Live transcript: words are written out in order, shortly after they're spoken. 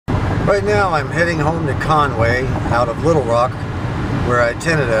Right now I'm heading home to Conway out of Little Rock, where I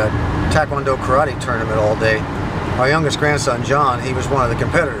attended a Taekwondo karate tournament all day. Our youngest grandson, John, he was one of the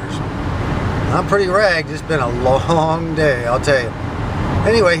competitors. I'm pretty ragged. It's been a long day, I'll tell you.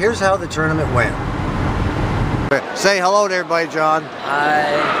 Anyway, here's how the tournament went. Say hello to everybody, John.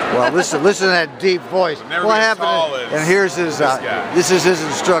 Hi. Well, listen to that deep voice. What happened? And here's his. This is his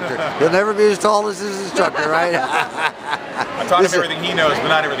instructor. He'll never be as tall as his instructor, right? I taught him everything he knows, but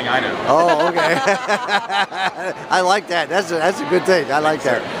not everything I know. Oh, okay. I like that. That's a good thing. I like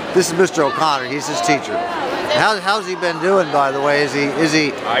that. This is Mr. O'Connor. He's his teacher. How's he been doing, by the way? Is he? He's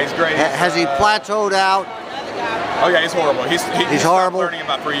great. Has he plateaued out? Oh yeah, he's horrible. He's horrible. Stopped learning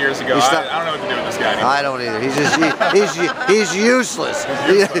about 3 years ago. I don't know what to do with this guy anymore. I don't either. He's useless.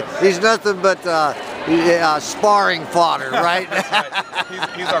 He's nothing but sparring fodder, right?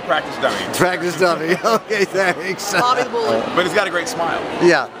 He's our practice dummy. Practice dummy. Okay, thanks. Bobby the Bully. But he's got a great smile.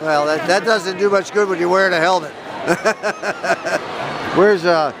 Yeah. Well, that doesn't do much good when you're wearing a helmet. Where's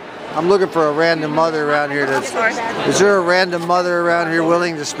I'm looking for a random mother around here. Is there a random mother around here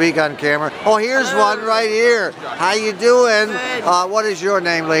willing to speak on camera? Oh, here's one right here. How you doing? What is your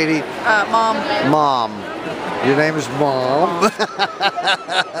name, lady? Mom. Mom. Your name is Mom?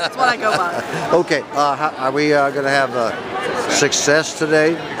 That's what I go by. Okay. Are we going to have success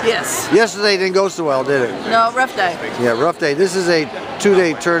today? Yes. Yesterday didn't go so well, did it? No, rough day. Yeah, rough day. This is a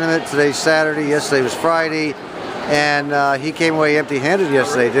 2-day tournament. Today's Saturday. Yesterday was Friday. And he came away empty-handed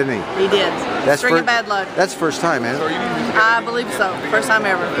yesterday, didn't he? He did. String of bad luck. That's first time, man. I believe so. First time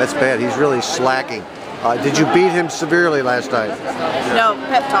ever. That's bad. He's really slacking. Did you beat him severely last time? No,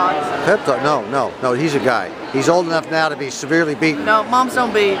 pep talks. Pep talk? No. He's a guy. He's old enough now to be severely beaten. No, moms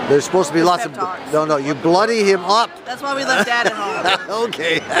don't beat. There's supposed to be lots of talks. No. You bloody him up. That's why we left Dad at home.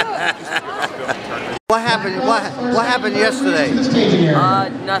 Okay. What happened? What happened yesterday?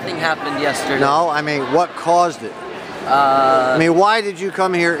 Nothing happened yesterday. No, I mean, what caused it? I mean, why did you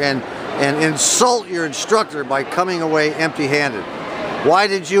come here and insult your instructor by coming away empty-handed? Why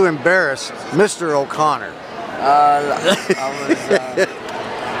did you embarrass Mr. O'Connor?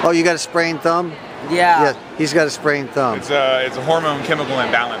 Oh, you got a sprained thumb? Yeah. He's got a sprained thumb. It's a hormone chemical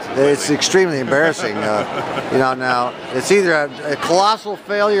imbalance. It's extremely embarrassing. You know, now it's either a colossal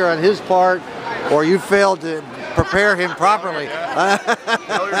failure on his part, or you failed to prepare him properly.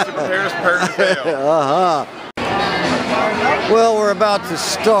 Failure to prepare is prepared to fail. Well, we're about to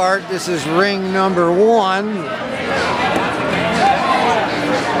start. This is ring number 1.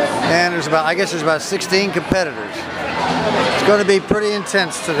 And there's about 16 competitors. It's going to be pretty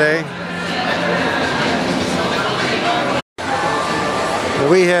intense today.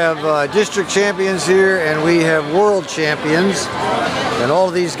 We have district champions here, and we have world champions. And all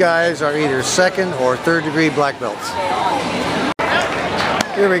of these guys are either 2nd or 3rd degree black belts.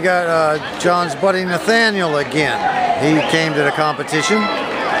 Here we got John's buddy Nathaniel again. He came to the competition.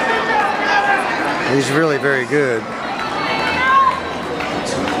 He's really very good.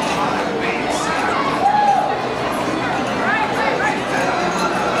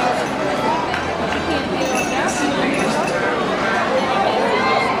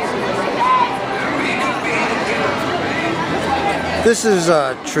 This is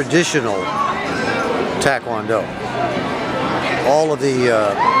traditional Taekwondo. All of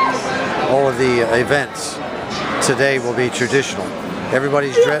the events today will be traditional.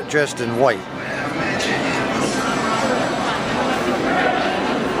 Everybody's dressed in white.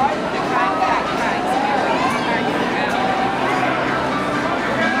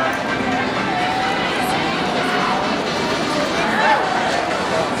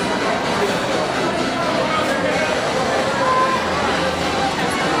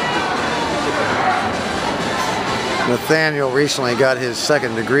 Nathaniel recently got his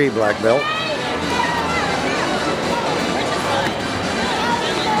 2nd degree black belt.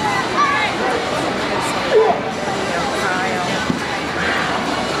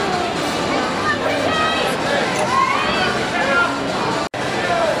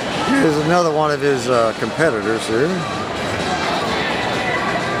 Here's another one of his competitors here.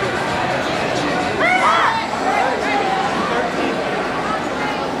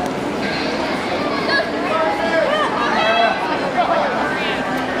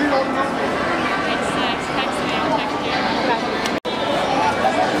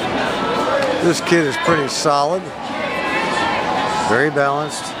 This kid is pretty solid, very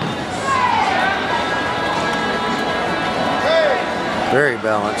balanced, very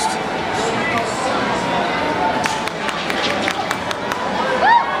balanced.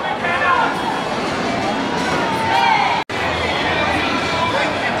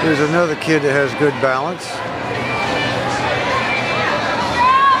 Here's another kid that has good balance.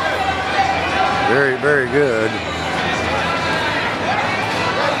 Very, very good.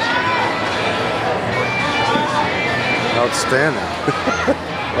 Outstanding.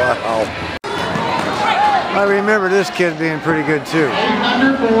 Wow. I remember this kid being pretty good too.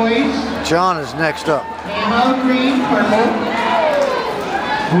 800 boys. John is next up. Camo green, purple.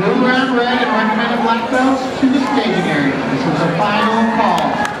 Blue, brown, red, and recommended black belts to the staging area. This is a final call.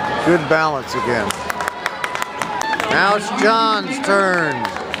 Good balance again. Now it's John's turn.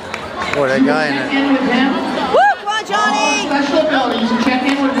 Boy, that guy in Check it. in with him. Woo! Come on, Johnny! All special abilities. Check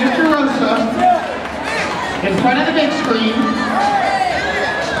in with Mr. Rosa. In front of the big screen.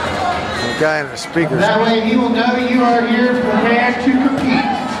 The guy in the speakers That way he will know you are here prepared to compete.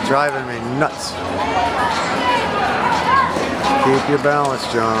 driving me nuts. Keep your balance,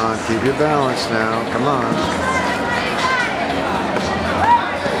 John. Keep your balance now. Come on.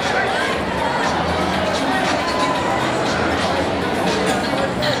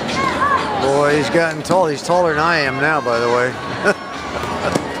 Boy, he's gotten tall. He's taller than I am now, by the way.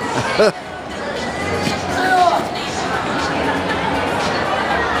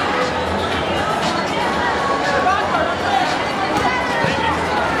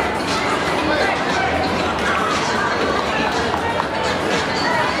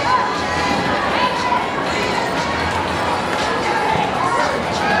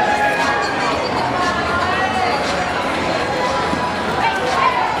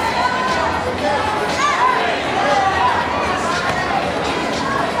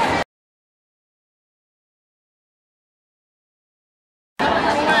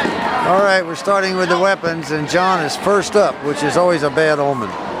 All right, we're starting with the weapons, and John is first up, which is always a bad omen.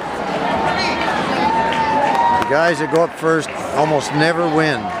 The guys that go up first almost never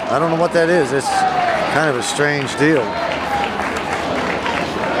win. I don't know what that is. It's kind of a strange deal.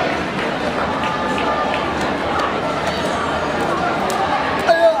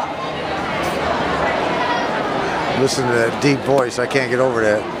 Listen to that deep voice. I can't get over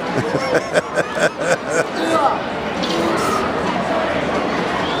that.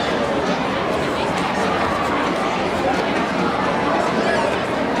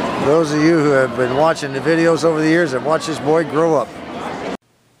 Those of you who have been watching the videos over the years have watched this boy grow up.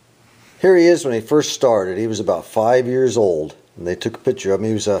 Here he is when he first started. He was about 5 years old, and they took a picture of him.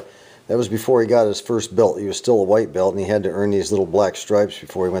 He was that was before he got his first belt. He was still a white belt, and he had to earn these little black stripes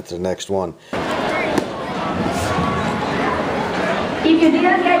before he went to the next one. If you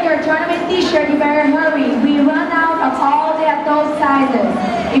didn't get your tournament t-shirt, you better hurry. We run out of all the adult sizes.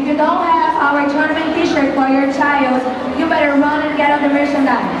 If you don't have our tournament t-shirt for your child, you better run and get on the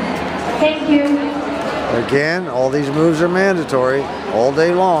merchandise. Thank you. Again, all these moves are mandatory all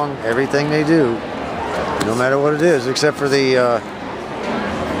day long, everything they do, no matter what it is, except for the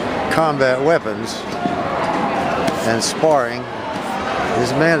combat weapons and sparring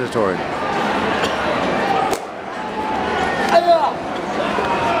is mandatory. Woo!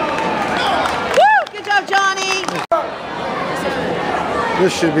 Good job, Johnny!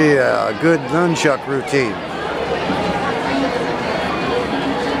 This should be a good nunchuck routine.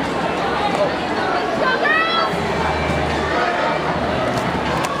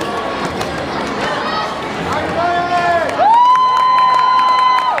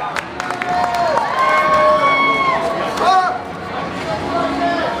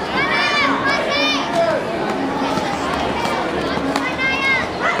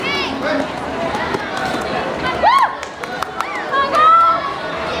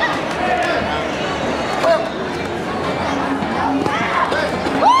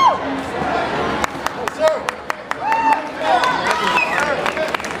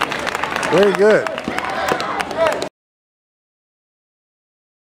 Very good.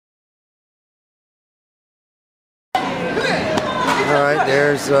 All right,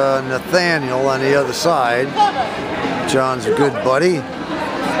 there's Nathaniel on the other side. John's a good buddy.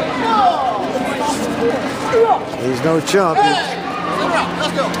 He's no chump.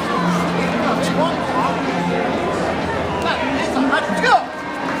 Let's go.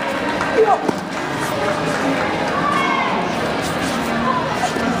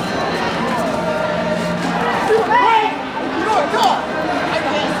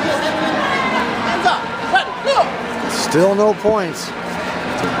 Still no points.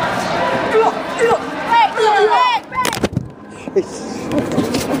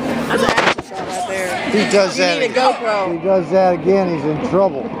 He does that. You need a GoPro. He does that again, he's in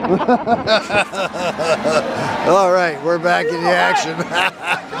trouble. All right, we're back in the action.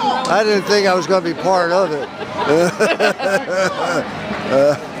 I didn't think I was going to be part of it.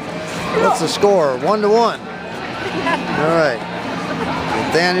 What's the score? 1-1. All right.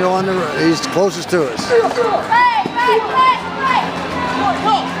 Daniel on the he's closest to us.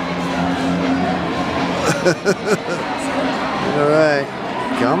 All right.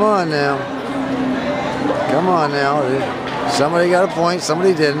 Come on now. Come on now. Somebody got a point,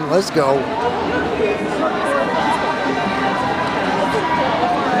 somebody didn't. Let's go.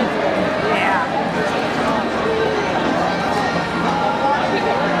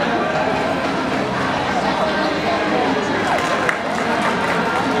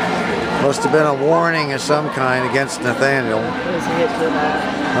 Must have been a warning of some kind against Nathaniel. It was a hit to the back.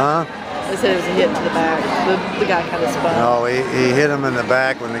 Huh? They said it was a hit to the back. The guy kind of spun. No, he hit him in the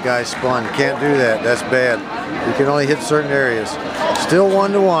back when the guy spun. Can't do that. That's bad. You can only hit certain areas. Still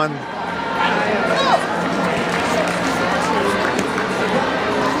 1-1.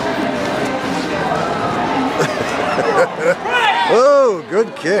 Oh,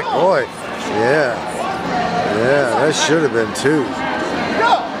 good kick, boy. Yeah. Yeah, that should have been 2.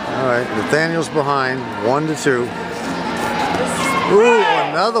 All right, Nathaniel's behind, 1-2. Ooh,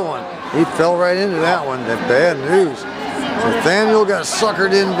 another one. He fell right into that one. That bad news. Nathaniel got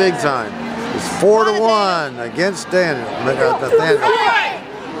suckered in big time. It's 4-1 against Nathaniel.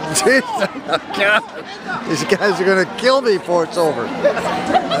 God, these guys are gonna kill me before it's over.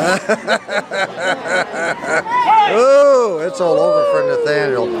 Oh, it's all over for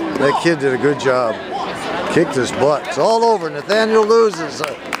Nathaniel. That kid did a good job. Kicked his butt. It's all over. Nathaniel loses.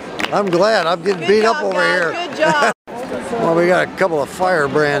 I'm glad. I'm getting beat up over here. Good job. Well, we got a couple of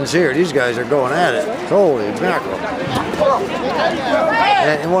firebrands here. These guys are going at it. Holy mackerel.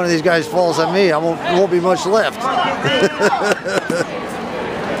 And one of these guys falls on me, there won't be much left.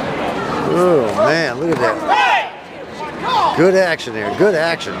 Oh, man, look at that. Good action there. Good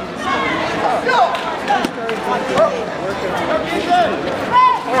action.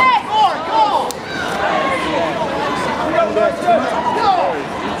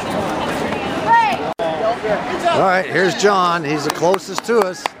 All right, here's John. He's the closest to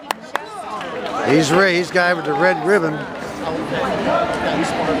us. He's Ray's guy with the red ribbon.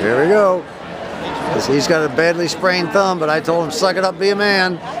 Here we go. He's got a badly sprained thumb, but I told him, suck it up, be a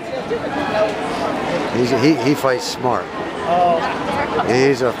man. He fights smart.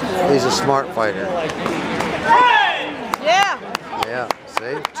 He's a smart fighter. Yeah. Yeah,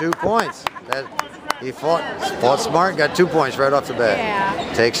 see, 2 points. He fought smart, got 2 points right off the bat.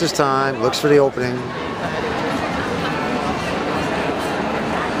 Yeah. Takes his time, looks for the opening.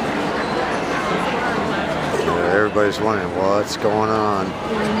 Everybody's wondering what's going on.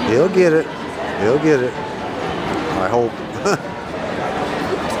 He'll get it. He'll get it. I hope.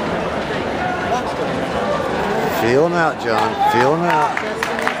 Feel him out, John. Feel him out.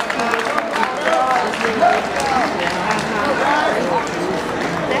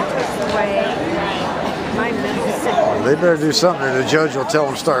 Well, they better do something or the judge will tell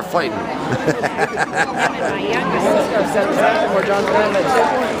them to start fighting.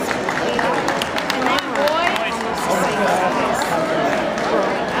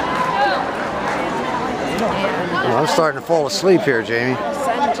 Well, I'm starting to fall asleep here, Jamie.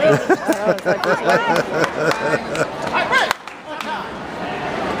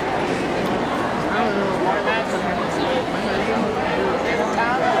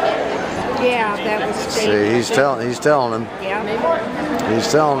 Yeah, that was See, he's telling him. Yeah. He's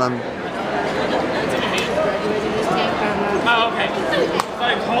telling him. Oh, okay.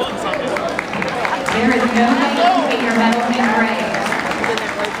 I'm holding something. There is no way to get your medal engraved.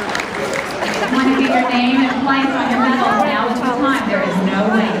 If you want to get your name and place on your medal, now is the time. There is no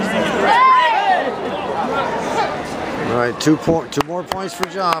way. All right, two more points for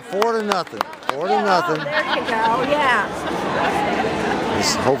John. 4-0. 4-0. There you go. Yeah.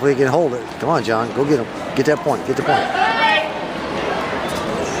 Hopefully he can hold it. Come on, John. Go get him. Get that point. Get the point.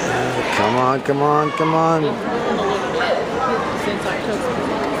 Come on, come on, come on.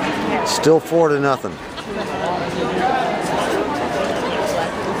 Still 4-0.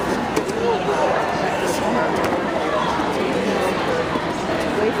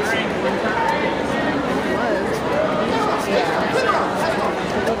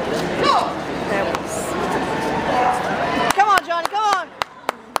 Come on, Johnny, come on.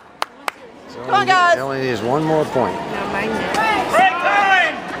 Come on, guys. He only needs one more point. Break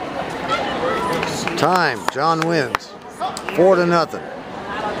time! Time. John wins. 4-0.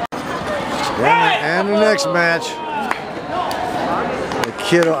 And the next match, the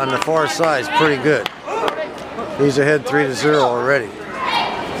kid on the far side is pretty good. He's ahead 3-0 already.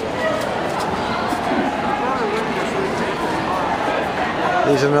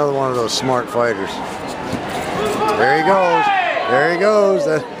 He's another one of those smart fighters. There he goes. There he goes.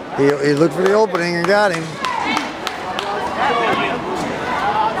 He looked for the opening and got him.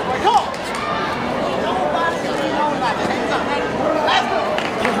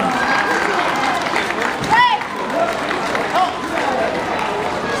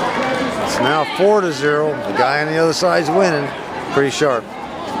 now 4-0. The guy on the other side's winning. Pretty sharp.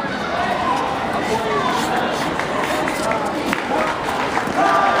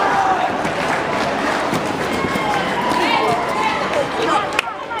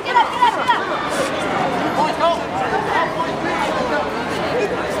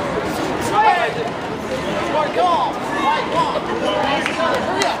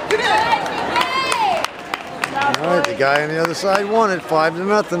 Alright, the guy on the other side won it,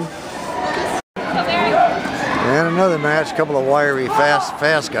 5-0. And another match, a couple of wiry,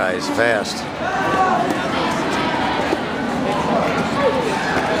 fast guys, fast.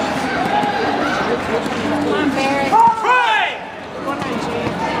 Come on, Barrett.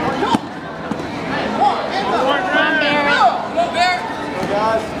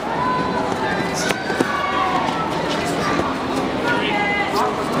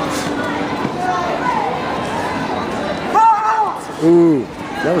 Ooh,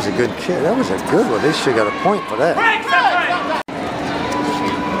 that was a good kick. That was a good one. They should have got a point for that.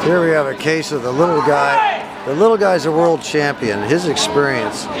 Here we have a case of the little guy. The little guy's a world champion. His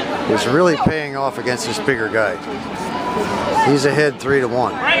experience is really paying off against this bigger guy. He's ahead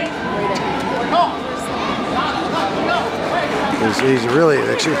 3-1.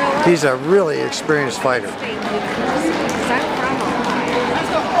 He's a really experienced fighter. In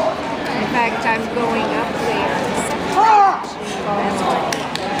fact, I'm going up there. That's what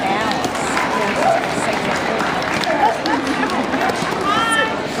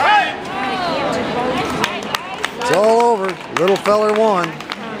It's all over. Little feller won.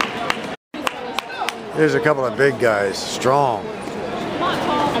 There's a couple of big guys, strong.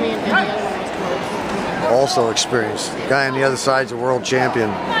 Also experienced. The guy on the other side's a world champion.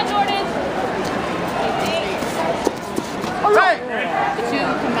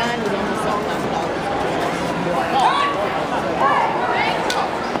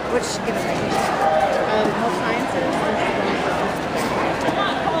 Which health sciences.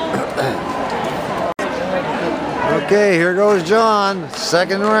 Okay, here goes John.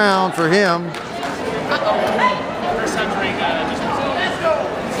 Second round for him.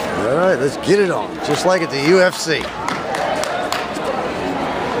 All right, let's get it on. Just like at the UFC.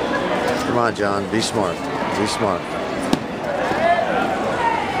 Come on, John. Be smart. Be smart.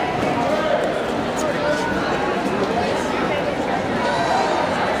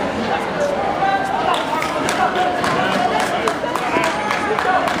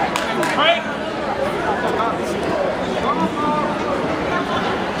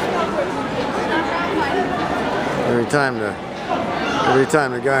 Every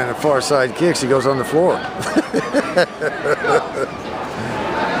time the guy on the far side kicks, he goes on the floor.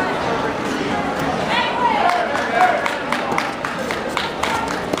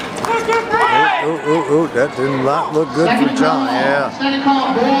 Ooh, that did not look good for John. Yeah. Second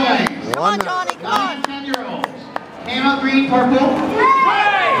call, boys. Come on, Johnny, come on. 10-year-olds. Came out green, purple.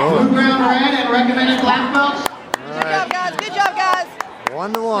 Blue, brown, red, and recommended black belts. Good job, guys. Good job, guys.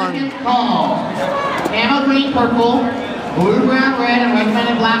 1-1. Second call. Camel green, purple. Blue, brown, red, and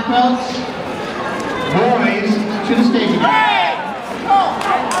recommended black belts. Boys to the stage again.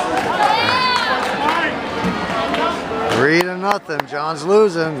 3-0. John's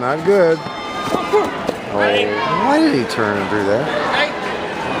losing. Not good. Oh, why did he turn and do that?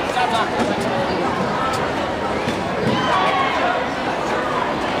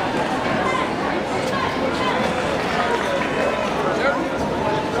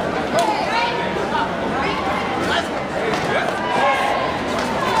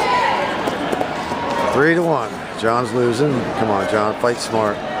 3-1. John's losing. Come on, John. Fight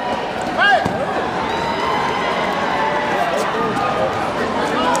smart.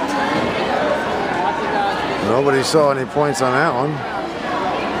 Nobody saw any points on that one.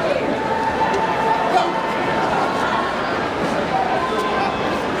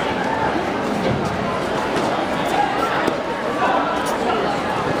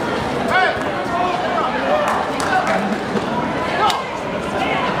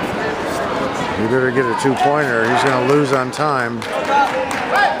 You better get a two-pointer. He's going to lose on time.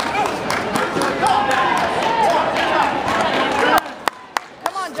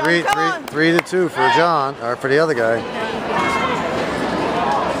 Come on, John, come on. 3-2 for John, or for the other guy.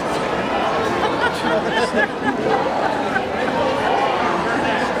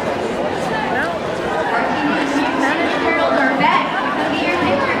 Girls are back. Come get your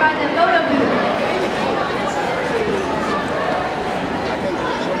picture by the photo booth.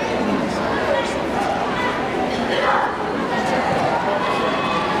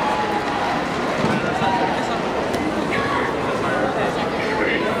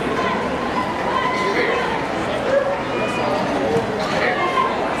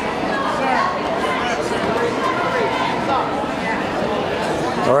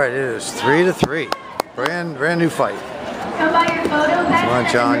 fight. Come by your photo. Come on,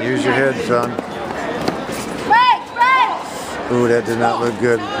 John. Use your head, son. Ooh, that did not look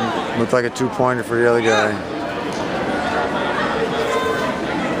good. Looked like a two-pointer for the other guy.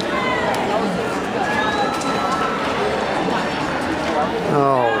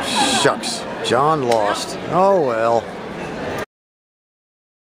 Oh, shucks. John lost. Oh, well.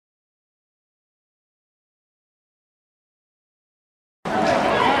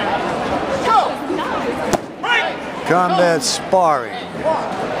 Combat sparring.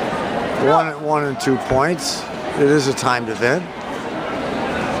 1 and 2 points. It is a timed event.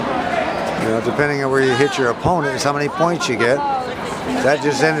 You know, depending on where you hit your opponent is how many points you get. That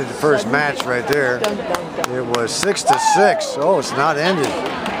just ended the first match right there. It was 6-6. Oh, it's not ended.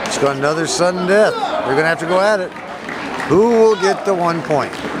 It's got another sudden death. They're gonna have to go at it. Who will get the 1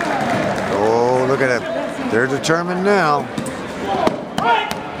 point? Oh, look at them. They're determined now.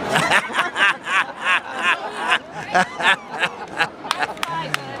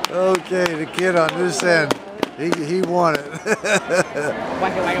 Okay, the kid on this end, he won it.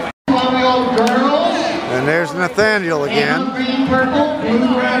 And there's Nathaniel again. Green, purple,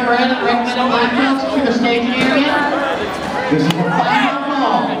 blue, red, recommended black belts to the staging area. This is the final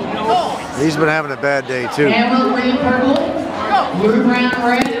call. He's been having a bad day too. Amber, green, purple, blue, brown,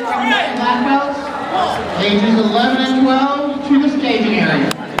 red, recommended black belts. Ages 11 and 12 to the staging area.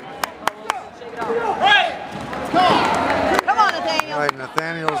 Come on, Nathaniel. All right,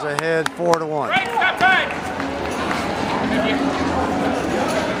 Nathaniel's ahead 4-1.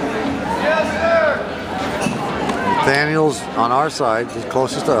 Nathaniel's on our side, he's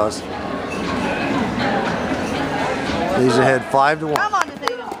closest to us. He's ahead 5-1. Come on,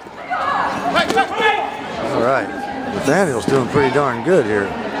 Nathaniel. All right, Nathaniel's doing pretty darn good here.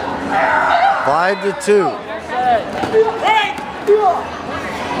 5-2.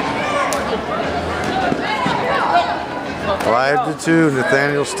 5-2.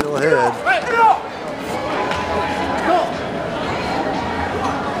 Nathaniel's still ahead.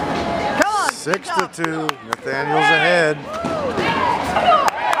 6-2. Nathaniel's ahead. All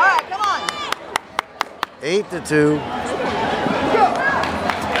right, come on. 8-2.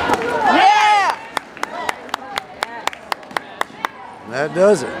 Yeah. That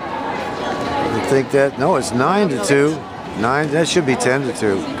does it. You think that? No, it's 9-2. That should be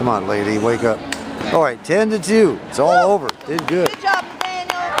 10-2. Come on, lady, wake up. All right, 10-2. It's all over. Did good. Good job,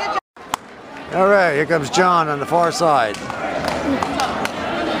 Nathaniel. Good job. All right, here comes John on the far side.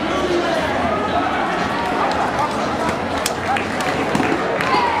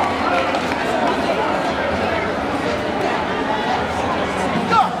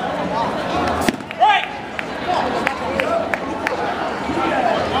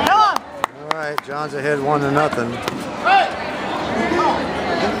 John's ahead 1-0.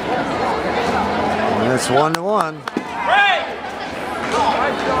 And it's 1-1.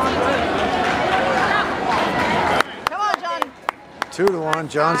 Come on, Johnny. 2-1.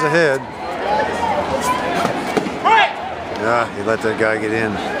 John's ahead. Yeah, he let that guy get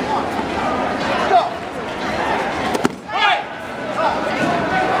in.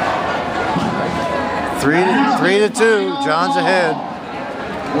 3-2. John's ahead.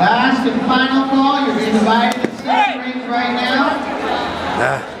 Last and final call, you're being divided in 7 rings right now.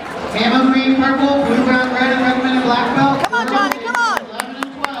 Camo green, purple, blue, brown, red, and recommended black belt. Come on, Johnny, come on. 11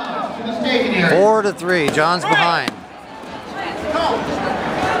 and 12 to the staging area. 4-3, John's behind.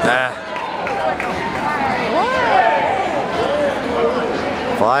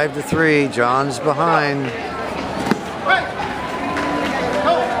 5-3, John's behind.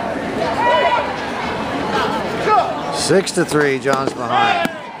 6-3, John's behind.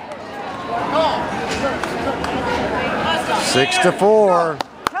 6-4.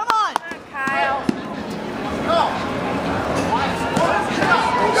 Come on, Kyle.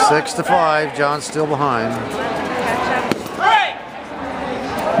 6-5, John's still behind.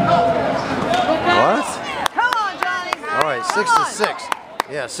 What? Come on, Johnny. All right, 6-6.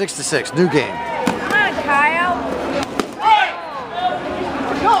 Yeah, 6-6. New game. Come on, Kyle.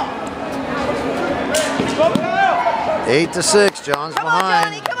 8-6, John's Come on, behind.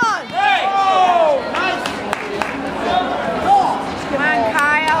 Johnny. Come on. Come on,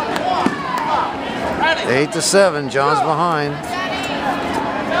 Kyle. 8-7, John's behind.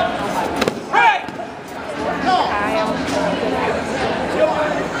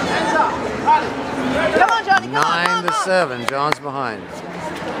 Come on, Johnny. Come on. 9-7, John's behind. Come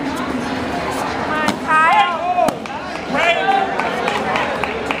on, Kyle.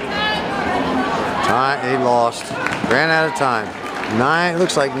 Time, he lost. Ran out of time.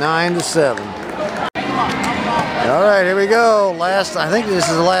 Looks like 9-7. All right, here we go. I think this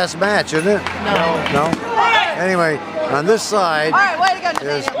is the last match, isn't it? No. Anyway, on this side All right, way to go,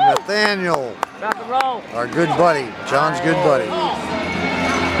 is Nathaniel. Nathaniel, our good buddy, John's good buddy.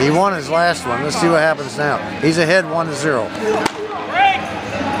 He won his last one. Let's see what happens now. He's ahead 1-0.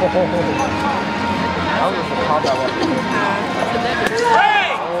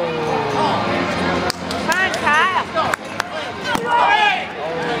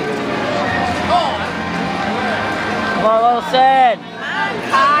 Well said.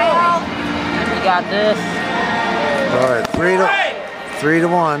 Kyle. You got this. All right,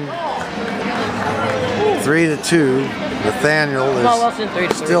 3-1. 3-2. Nathaniel is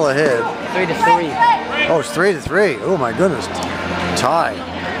still ahead. 3-3. Oh, it's 3-3. Oh my goodness. Tie.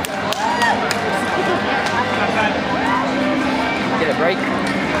 Get a break.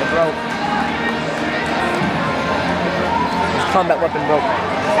 It broke. His combat weapon broke.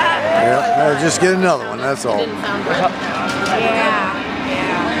 Yeah, just get another one, that's all. Yeah.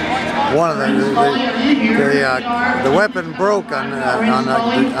 One of them, the weapon broke on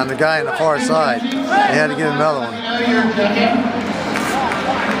the guy on the far side. They had to get another one.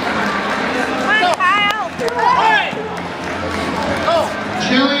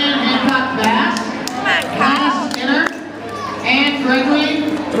 Jillian Hancock Bass, Lana Skinner, and Gregory.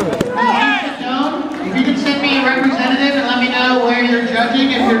 If you can send me a representative and let me know where you're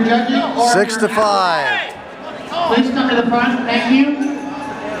judging, if you're judging or 6-5. please come to the front. Thank you.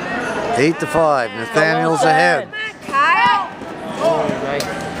 8-5. Nathaniel's ahead. Kyle.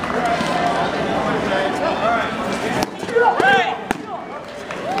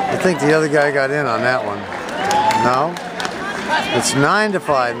 I think the other guy got in on that one. No? It's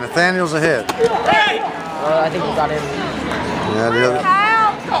 9-5. Nathaniel's ahead. I think he got in. Yeah, the other.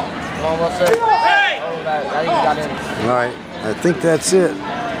 Almost there. I think he got in. All right. I think that's it.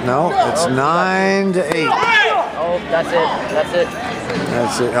 No, it's 9-8. Oh, that's it. That's it.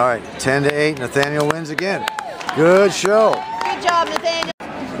 That's it. All right. 10-8. Nathaniel wins again. Good show. Good job, Nathaniel.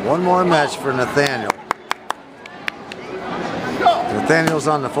 One more match for Nathaniel. Nathaniel's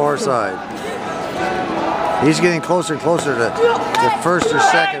on the far side. He's getting closer and closer to first or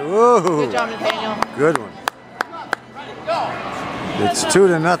second. Whoa. Good job, Nathaniel. Good one. It's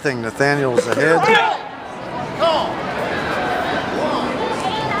 2-0. Nathaniel's ahead.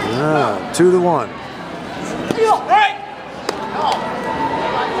 2-1.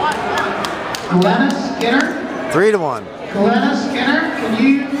 Glenna Skinner. 3-1. Glenna Skinner, can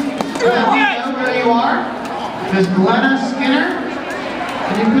you let me know where you are? Miss Glenna Skinner,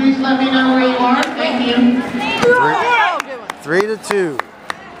 can you please let me know where you are? Thank you. 3-2.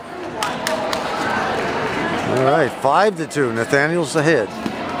 All right, 5-2. Nathaniel's ahead.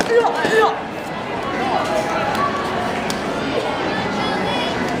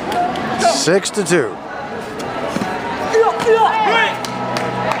 6-2.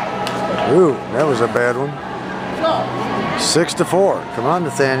 Ooh, that was a bad one. 6-4. Come on,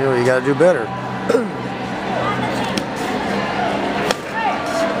 Nathaniel, you got to do better.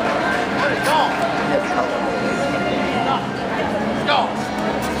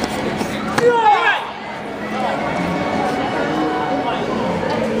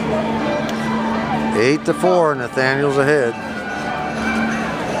 Eight to 4. Nathaniel's ahead.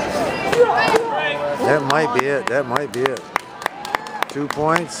 That might be it. That might be it. 2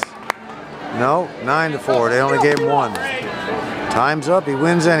 points. No, 9-4. They only gave him one. Time's up. He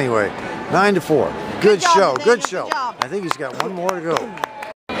wins anyway. 9-4. Good show. Good show. I think he's got one more to go.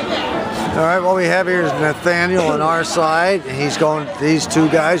 All right. What we have here is Nathaniel on our side. He's going. These two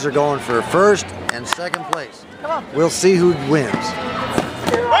guys are going for first and second place. We'll see who wins.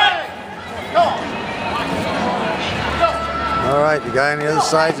 All right. The guy on the other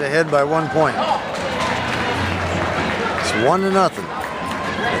side's ahead by 1 point. It's 1-0.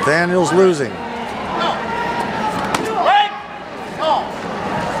 Nathaniel's losing.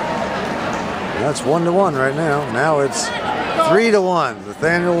 That's 1-1 right now. Now it's 3-1.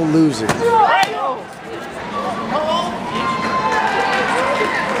 Nathaniel losing.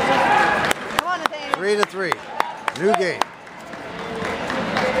 3-3. New game.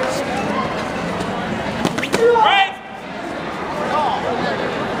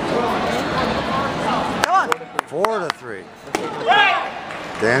 4-3.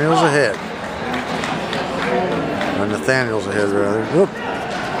 Daniel's ahead. Or Nathaniel's ahead, rather. Whoop.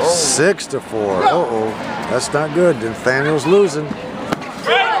 6-4. Uh-oh. That's not good. Nathaniel's losing.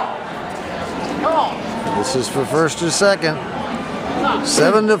 This is for first or second.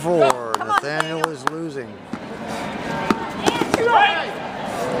 7-4. Nathaniel is losing.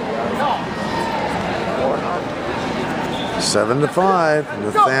 7-5.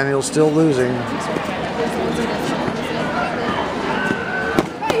 Nathaniel's still losing.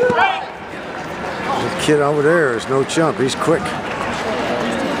 kid over there is no chump. He's quick.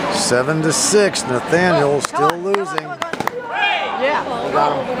 7-6. Nathaniel still losing. Yeah.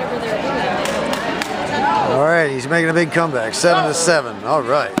 All right, he's making a big comeback. 7-7. All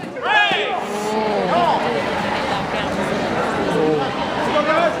right.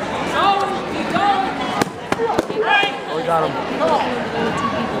 We got him.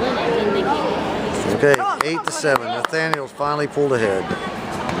 Okay, 8-7. Nathaniel's finally pulled ahead.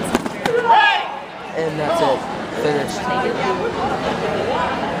 And that's it. Finished.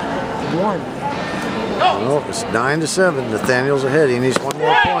 1. Oh, it's 9-7. Nathaniel's ahead. He needs one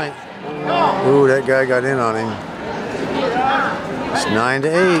more point. Ooh, that guy got in on him. It's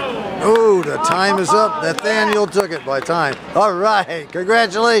 9-8. Ooh, the time is up. Nathaniel took it by time. All right,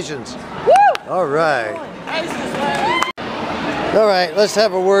 congratulations. All right. All right, let's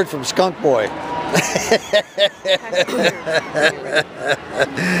have a word from Skunk Boy.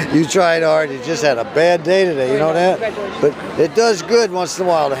 You tried hard. You just had a bad day today. You know that? But it does good once in a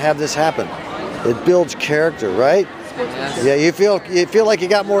while to have this happen. It builds character, right? Yes. Yeah. You feel like you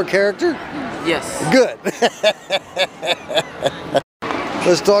got more character? Yes. Good.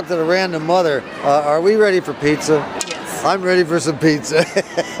 Let's talk to the random mother. Are we ready for pizza? Yes. I'm ready for some pizza.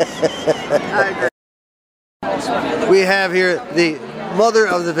 I agree. We have here the mother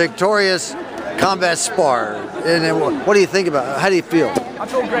of the victorious combat spar. And then what do you think about it? How do you feel? I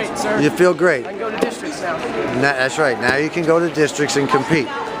feel great, sir. You feel great. I can go to districts now. That's right. Now you can go to districts and compete.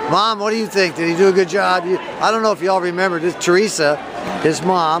 Mom, what do you think? Did he do a good job? I don't know if y'all remember this. Teresa, his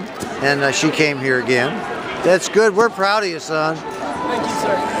mom, and she came here again. That's good. We're proud of you, son. Thank you,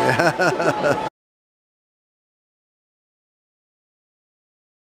 sir.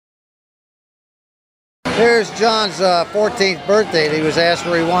 Here's John's 14th birthday, and he was asked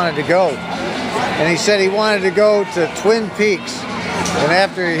where he wanted to go. And he said he wanted to go to Twin Peaks. And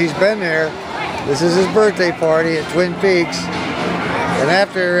after he's been there, this is his birthday party at Twin Peaks. And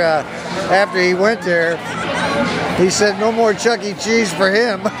after he went there, he said no more Chuck E. Cheese for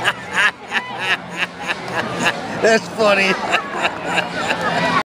him. That's funny.